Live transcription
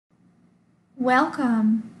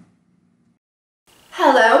Welcome.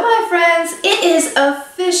 Hello my friends, it is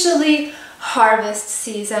officially harvest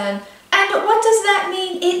season. And what does that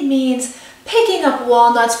mean? It means picking up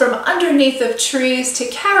walnuts from underneath of trees to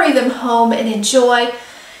carry them home and enjoy.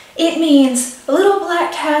 It means little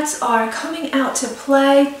black cats are coming out to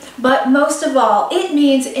play, but most of all, it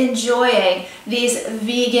means enjoying these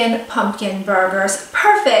vegan pumpkin burgers.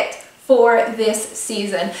 Perfect for this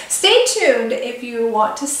season. Stay tuned if you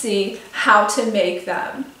want to see how to make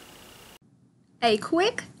them. A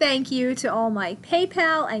quick thank you to all my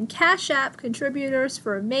PayPal and Cash App contributors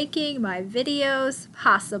for making my videos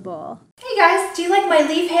possible. Hey guys, do you like my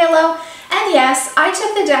leaf halo? And yes, I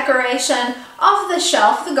took the decoration off the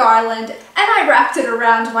shelf, the garland, and I wrapped it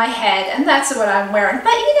around my head, and that's what I'm wearing.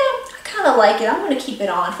 But you know, I kind of like it. I'm going to keep it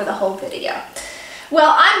on for the whole video.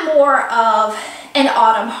 Well, I'm more of an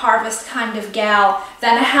autumn harvest kind of gal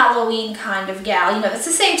than a Halloween kind of gal. You know, it's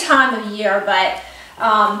the same time of year, but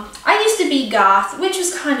I used to be goth, which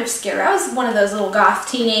was kind of scary. I was one of those little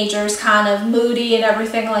goth teenagers, kind of moody and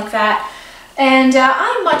everything like that. And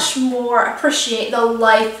I much more appreciate the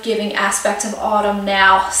life-giving aspect of autumn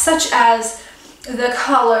now, such as the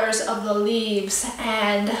colors of the leaves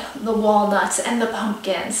and the walnuts and the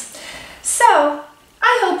pumpkins. So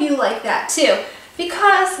I hope you like that too,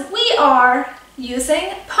 because we are using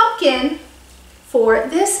pumpkin for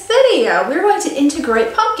this video. We're going to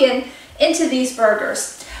integrate pumpkin into these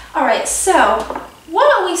burgers. All right, so why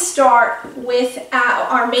don't we start with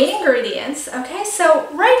our main ingredients, okay? So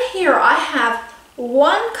right here I have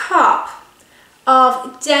 1 cup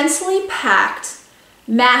of densely packed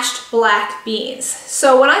mashed black beans.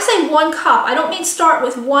 So when I say 1 cup, I don't mean start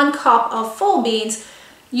with 1 cup of full beans.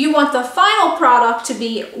 You want the final product to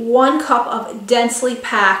be 1 cup of densely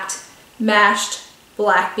packed mashed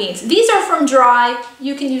black beans. These are from dry.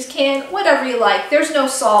 You can use canned, whatever you like. There's no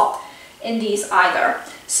salt in these either.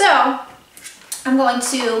 So I'm going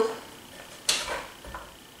to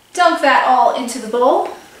dunk that all into the bowl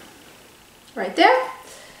right there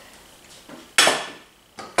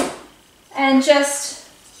and just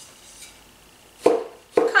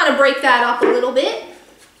kind of break that up a little bit.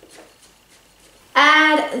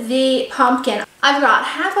 Add the pumpkin. I've got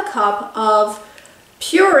half a cup of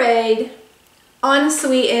pureed,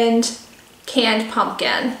 unsweetened canned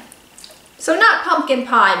pumpkin. So not pumpkin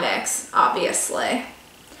pie mix, obviously.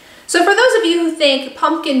 So for those of you who think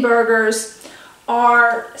pumpkin burgers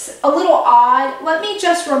are a little odd, let me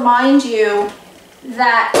just remind you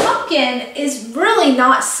that pumpkin is really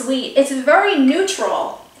not sweet. It's very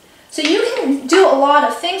neutral. So you can do a lot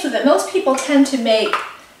of things with it. Most people tend to make,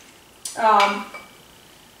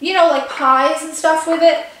 you know, like pies and stuff with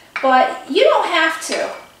it, but you don't have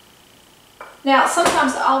to. Now,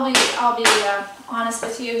 sometimes I'll be honest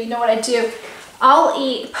with you. You know what I do? I'll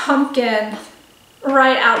eat pumpkin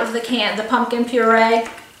right out of the can, the pumpkin puree.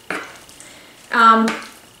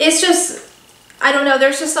 It's just, I don't know,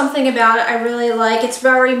 there's just something about it I really like. It's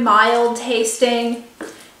very mild tasting.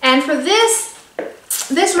 And for this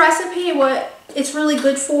recipe, what it's really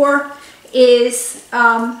good for is,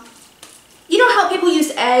 you know how people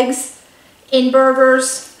use eggs in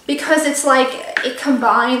burgers? Because it's like it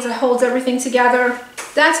combines, it holds everything together.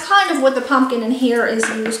 That's kind of what the pumpkin in here is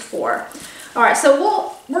used for. All right,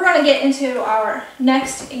 so we're going to get into our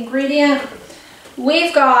next ingredient.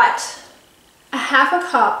 We've got a half a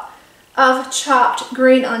cup of chopped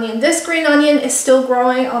green onion. This green onion is still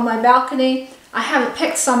growing on my balcony. I haven't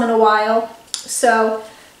picked some in a while, so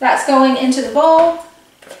that's going into the bowl.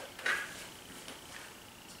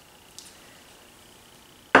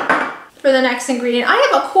 For the next ingredient, I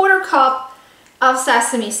have a 1/4 cup of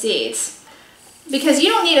sesame seeds, because you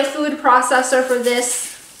don't need a food processor for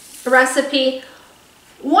this recipe.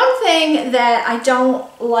 One thing that I don't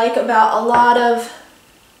like about a lot of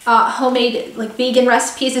homemade, like vegan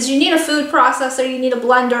recipes, is you need a food processor, you need a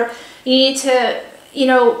blender, you need to, you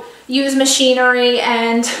know, use machinery,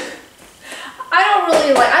 and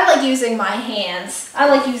I like using my hands. I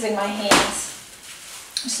like using my hands.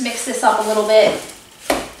 Just mix this up a little bit.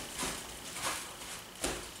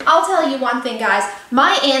 I'll tell you one thing, guys.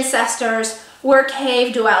 My ancestors were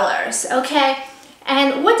cave dwellers, okay?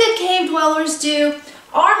 And what did cave dwellers do?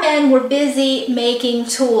 Our men were busy making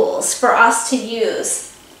tools for us to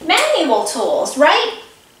use. Manual tools, right?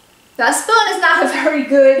 The spoon is not a very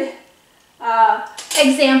good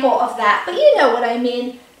example of that, but you know what I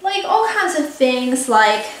mean. Like all kinds of things,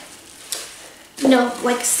 like, you know,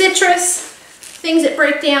 like citrus, things that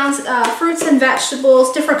break down fruits and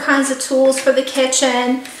vegetables, different kinds of tools for the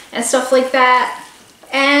kitchen and stuff like that.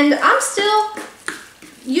 And I'm still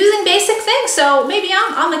using basic things, so maybe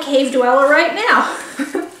I'm a cave dweller right now.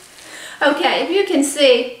 Okay, Okay, if you can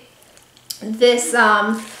see, this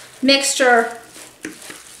mixture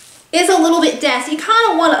is a little bit dense. You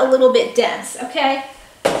kind of want it a little bit dense, okay?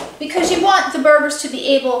 Because you want the burgers to be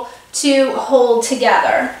able to hold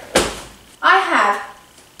together. I have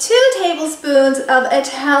 2 tablespoons of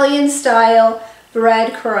Italian style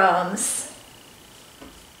breadcrumbs.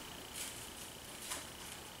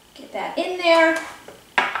 Get that in there.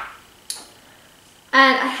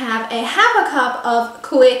 And I have a 1/2 cup of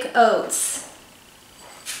quick oats.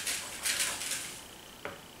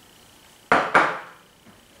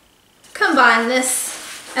 Combine this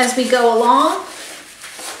as we go along.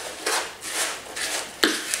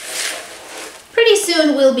 Pretty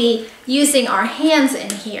soon we'll be using our hands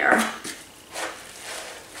in here.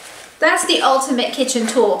 That's the ultimate kitchen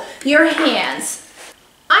tool, your hands.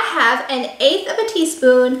 I have 1/8 of a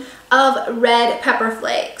teaspoon of red pepper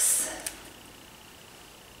flakes.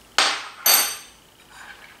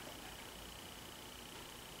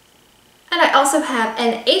 And I also have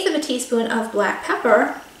 1/8 of a teaspoon of black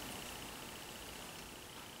pepper.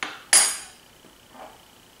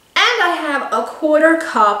 And I have a 1/4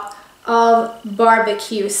 cup of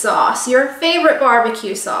barbecue sauce, your favorite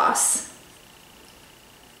barbecue sauce.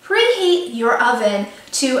 Preheat your oven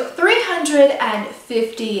to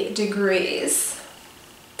 350 degrees.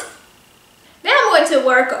 Now I'm going to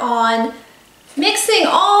work on mixing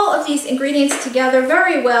all of these ingredients together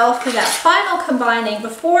very well for that final combining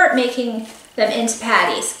before making them into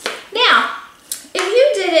patties. Now, if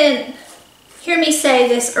you didn't hear me say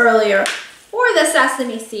this earlier, for the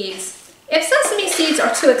sesame seeds, if sesame seeds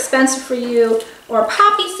are too expensive for you or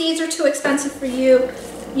poppy seeds are too expensive for you,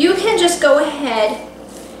 you can just go ahead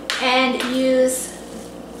and use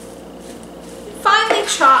finely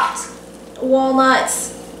chopped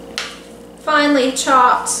walnuts, finely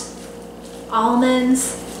chopped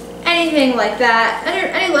almonds, anything like that,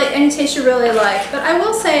 any taste you really like. But I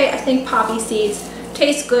will say I think poppy seeds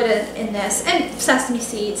taste good in this, and sesame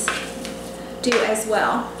seeds do as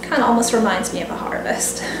well. Kind of almost reminds me of a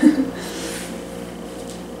harvest.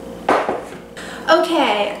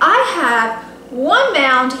 Okay, I have 1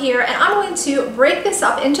 mound here, and I'm going to break this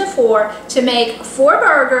up into 4 to make 4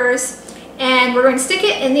 burgers, and we're going to stick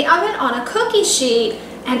it in the oven on a cookie sheet.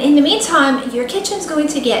 And in the meantime, your kitchen's going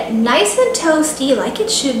to get nice and toasty like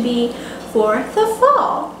it should be for the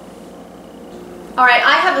fall. All right,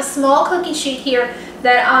 I have a small cookie sheet here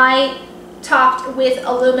that I topped with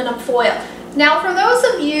aluminum foil. Now, for those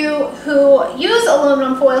of you who use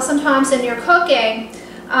aluminum foil sometimes in your cooking,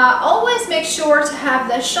 always make sure to have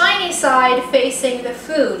the shiny side facing the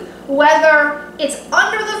food, whether it's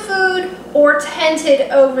under the food or tented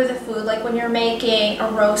over the food, like when you're making a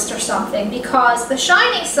roast or something, because the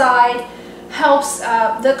shiny side helps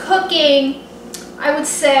the cooking, I would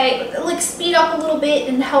say, like speed up a little bit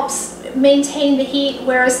and helps maintain the heat,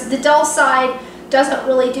 whereas the dull side doesn't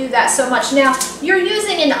really do that so much. Now, you're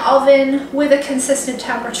using an oven with a consistent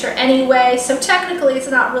temperature anyway, so technically it's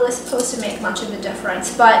not really supposed to make much of a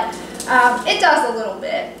difference, but it does a little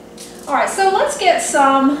bit. All right, so let's get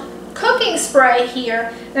some cooking spray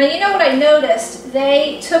here. Now, you know what I noticed?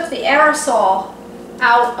 They took the aerosol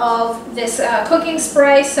out of this cooking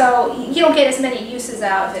spray, so you don't get as many uses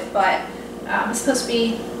out of it, but it's supposed to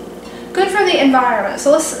be good for the environment.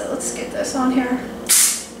 So let's get this on here.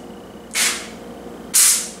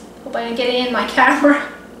 Hope I didn't get it in my camera.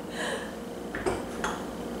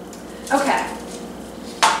 Okay.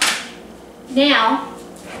 Now,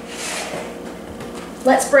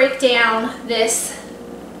 let's break down this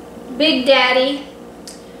Big Daddy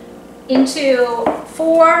into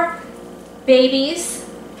 4 babies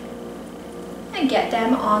and get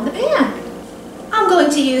them on the pan. I'm going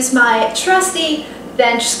to use my trusty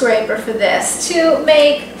bench scraper for this to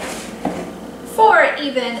make 4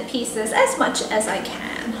 even pieces, as much as I can.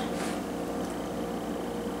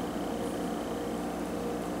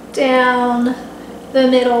 Down the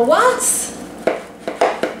middle once,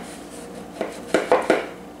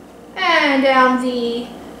 and down the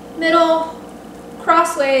middle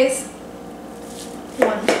crossways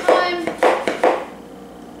 1 time,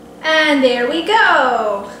 and there we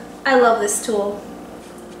go. I love this tool.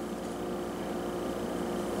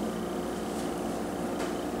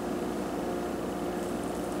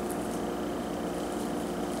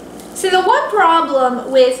 So the one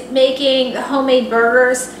problem with making the homemade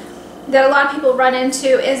burgers that a lot of people run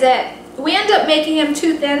into is that we end up making them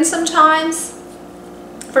too thin sometimes.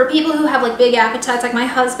 For people who have like big appetites, like my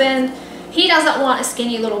husband, he doesn't want a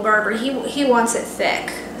skinny little burger. He wants it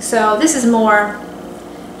thick. So this is more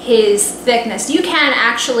his thickness. You can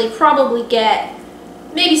actually probably get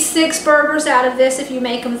maybe 6 burgers out of this if you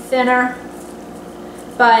make them thinner.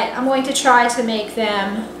 but I'm going to try to make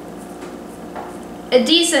them a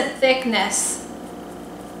decent thickness.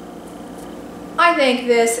 I think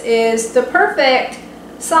this is the perfect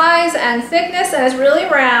size and thickness, and it's really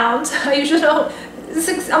round. I'm usually not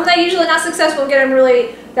successful in getting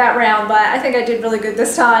really that round, but I think I did really good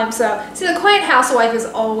this time. So see, the Quaint housewife is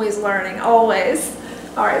always learning, always.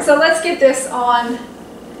 All right, so let's get this on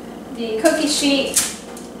the cookie sheet.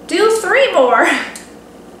 Do 3 more.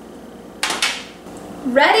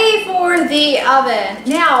 Ready for the oven.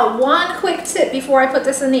 Now, one quick tip before I put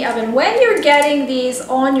this in the oven. When you're getting these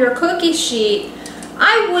on your cookie sheet,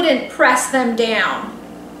 I wouldn't press them down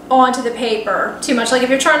onto the paper too much. Like if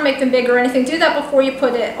you're trying to make them big or anything, do that before you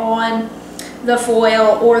put it on the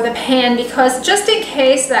foil or the pan, because just in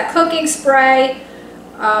case that cooking spray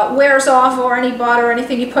wears off, or any butter or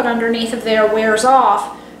anything you put underneath of there wears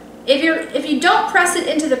off, if you don't press it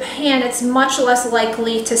into the pan, it's much less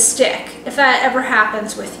likely to stick, if that ever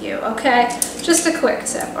happens with you, okay? Just a quick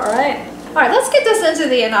tip, all right? All right, let's get this into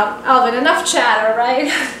the oven. Enough chatter,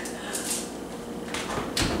 right?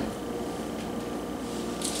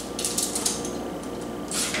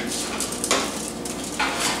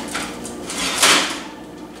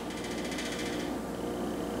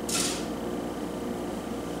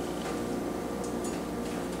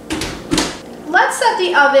 Let's set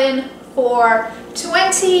the oven for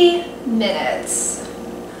 20 minutes.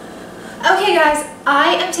 Okay guys,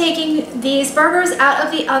 I am taking these burgers out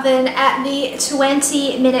of the oven at the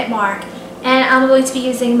 20-minute mark, and I'm going to be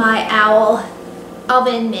using my Owl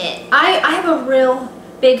oven mitt. I have a real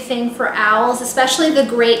big thing for owls, especially the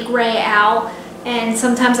great gray owl, and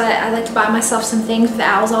sometimes I like to buy myself some things with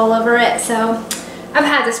owls all over it, so I've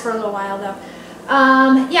had this for a little while though.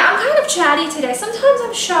 Yeah, I'm kind of chatty today. Sometimes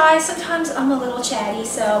I'm shy, sometimes I'm a little chatty,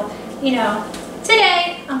 so, you know,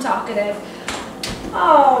 today I'm talkative.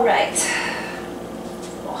 All right.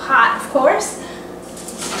 A little hot, of course.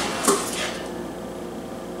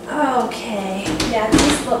 Okay, yeah,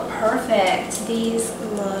 these look perfect. These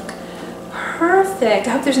look perfect. I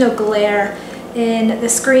hope there's no glare in the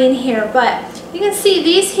screen here, but you can see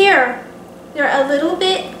these here, they're a little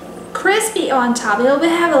bit crispy on top. They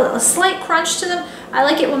have a slight crunch to them. I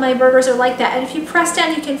like it when my burgers are like that. And if you press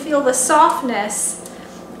down, you can feel the softness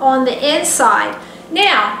on the inside.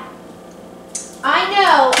 Now, I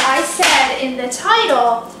know I said in the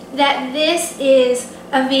title that this is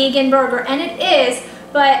a vegan burger, and it is,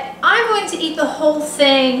 but I'm going to eat the whole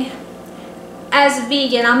thing as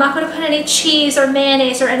vegan. I'm not going to put any cheese or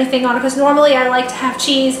mayonnaise or anything on it, because normally I like to have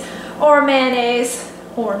cheese or mayonnaise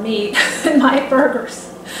or meat in my burgers.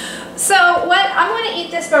 So I'm going to eat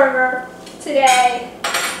this burger today.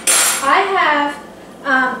 I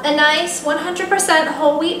have a nice 100%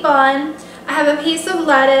 whole wheat bun. I have a piece of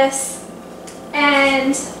lettuce,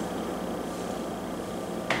 and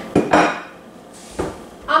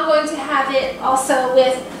I'm going to have it also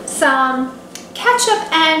with some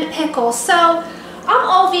ketchup and pickles. So I'm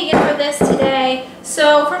all vegan for this today.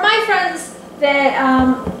 So for my friends that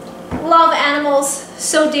love animals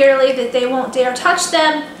so dearly that they won't dare touch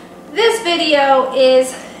them, this video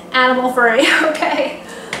is animal free, okay?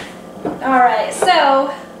 Alright,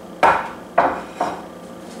 so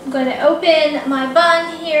I'm going to open my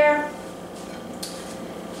bun here,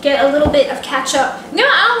 get a little bit of ketchup. You know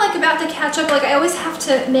what I don't like about the ketchup? Like, I always have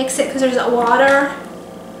to mix it because there's water.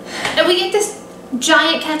 And we get this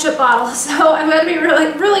giant ketchup bottle, so I'm going to be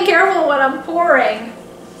really careful when I'm pouring.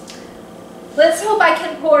 Let's hope I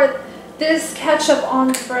can pour this ketchup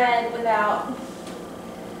on the bread without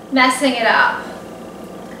messing it up.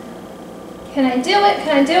 Can I do it?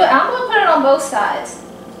 Can I do it? I'm going to put it on both sides.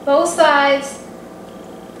 Both sides.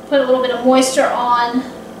 Put a little bit of moisture on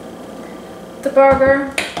the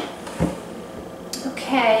burger.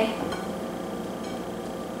 Okay.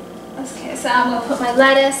 Okay, so I'm going to put my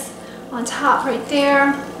lettuce on top right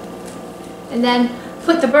there. And then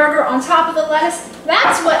put the burger on top of the lettuce.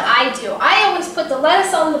 That's what I do. I always put the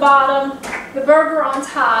lettuce on the bottom, the burger on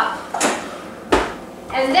top.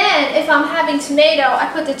 And then, if I'm having tomato,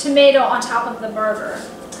 I put the tomato on top of the burger.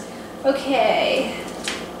 Okay.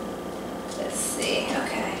 Let's see.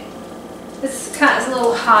 Okay. This is a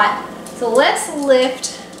little hot. So let's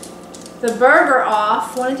lift the burger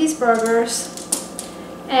off, one of these burgers,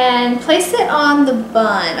 and place it on the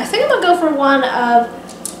bun. I think I'm going to go for one of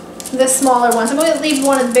the smaller ones. I'm going to leave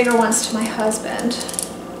one of the bigger ones to my husband.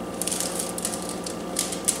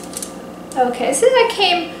 Okay, so that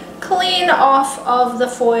came clean off of the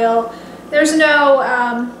foil. There's no,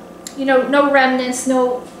 you know, no remnants,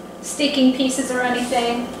 no sticking pieces or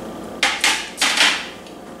anything.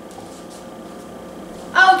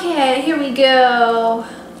 Okay, here we go.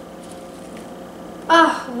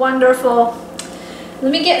 Oh, wonderful.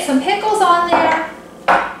 Let me get some pickles on there.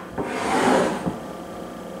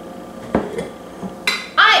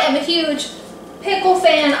 I am a huge pickle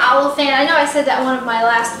fan, olive fan. I know I said that in one of my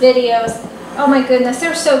last videos. Oh my goodness,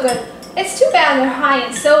 they're so good. It's too bad they're high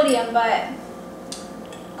in sodium, but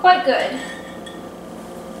quite good.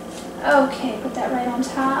 Okay, put that right on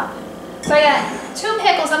top. So I got 2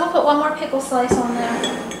 pickles. I'm gonna put 1 more pickle slice on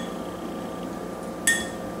there.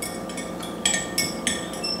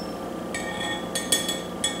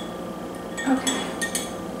 Okay.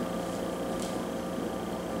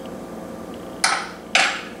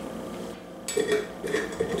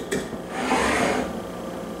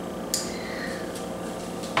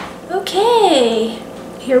 Okay,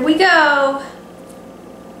 here we go.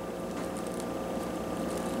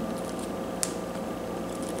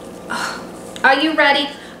 Are you ready?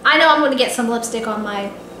 I know I'm going to get some lipstick on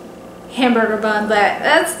my hamburger bun, but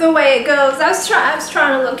that's the way it goes. I was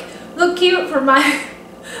trying to look cute for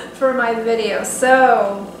my video.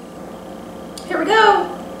 So here we go.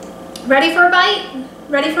 Ready for a bite?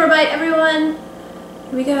 Ready for a bite, everyone?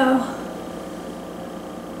 Here we go.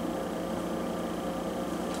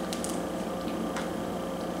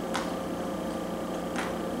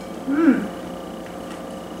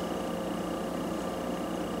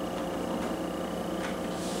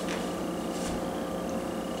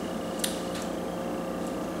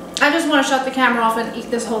 I just want to shut the camera off and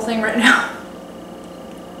eat this whole thing right now.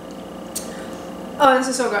 Oh, this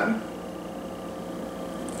is so good.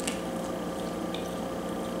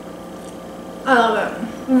 I love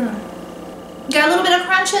it. Got a little bit of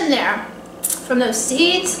crunch in there from those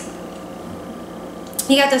seeds.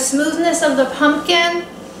 You got the smoothness of the pumpkin.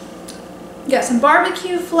 You got some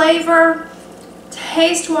barbecue flavor.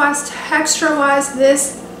 Taste-wise, texture-wise,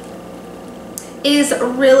 this is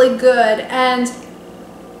really good. And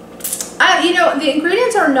you know, the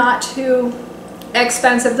ingredients are not too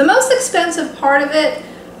expensive. The most expensive part of it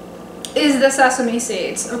is the sesame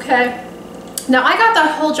seeds, okay? Now, I got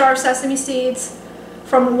that whole jar of sesame seeds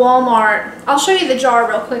from Walmart. I'll show you the jar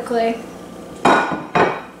real quickly.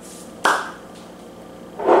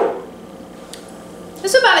 This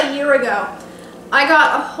was about a year ago. I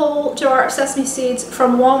got a whole jar of sesame seeds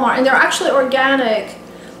from Walmart, and they're actually organic.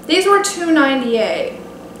 These were $2.98.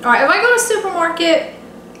 All right, if I go to a supermarket,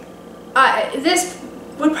 this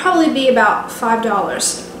would probably be about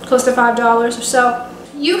 $5, close to $5 or so.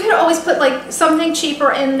 You could always put like something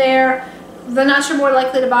cheaper in there. The nuts you're more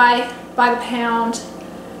likely to buy by the pound.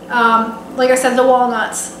 Like I said, the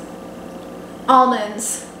walnuts,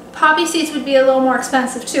 almonds, poppy seeds would be a little more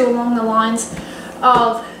expensive too, along the lines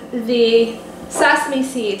of the sesame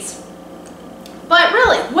seeds. But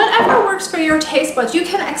really, whatever works for your taste buds, you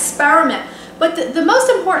can experiment. But the most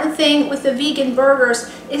important thing with the vegan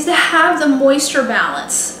burgers is to have the moisture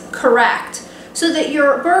balance correct so that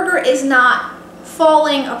your burger is not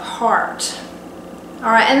falling apart.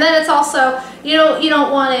 All right, and then it's also, you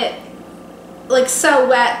don't want it like so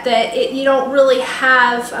wet that you don't really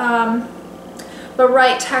have the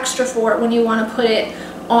right texture for it when you want to put it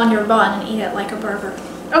on your bun and eat it like a burger.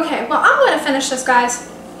 Okay, well, I'm going to finish this, guys.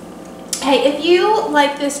 Hey, if you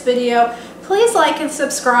like this video, please like and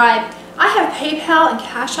subscribe. I have PayPal and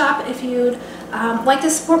Cash App if you'd like to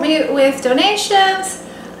support me with donations.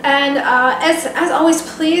 And as always,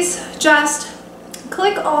 please just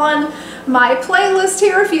click on my playlist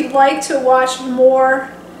here if you'd like to watch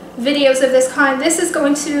more videos of this kind. This is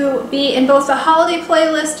going to be in both the holiday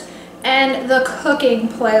playlist and the cooking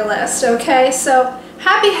playlist, okay? So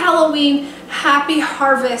happy Halloween, happy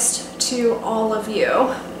harvest to all of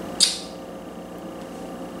you.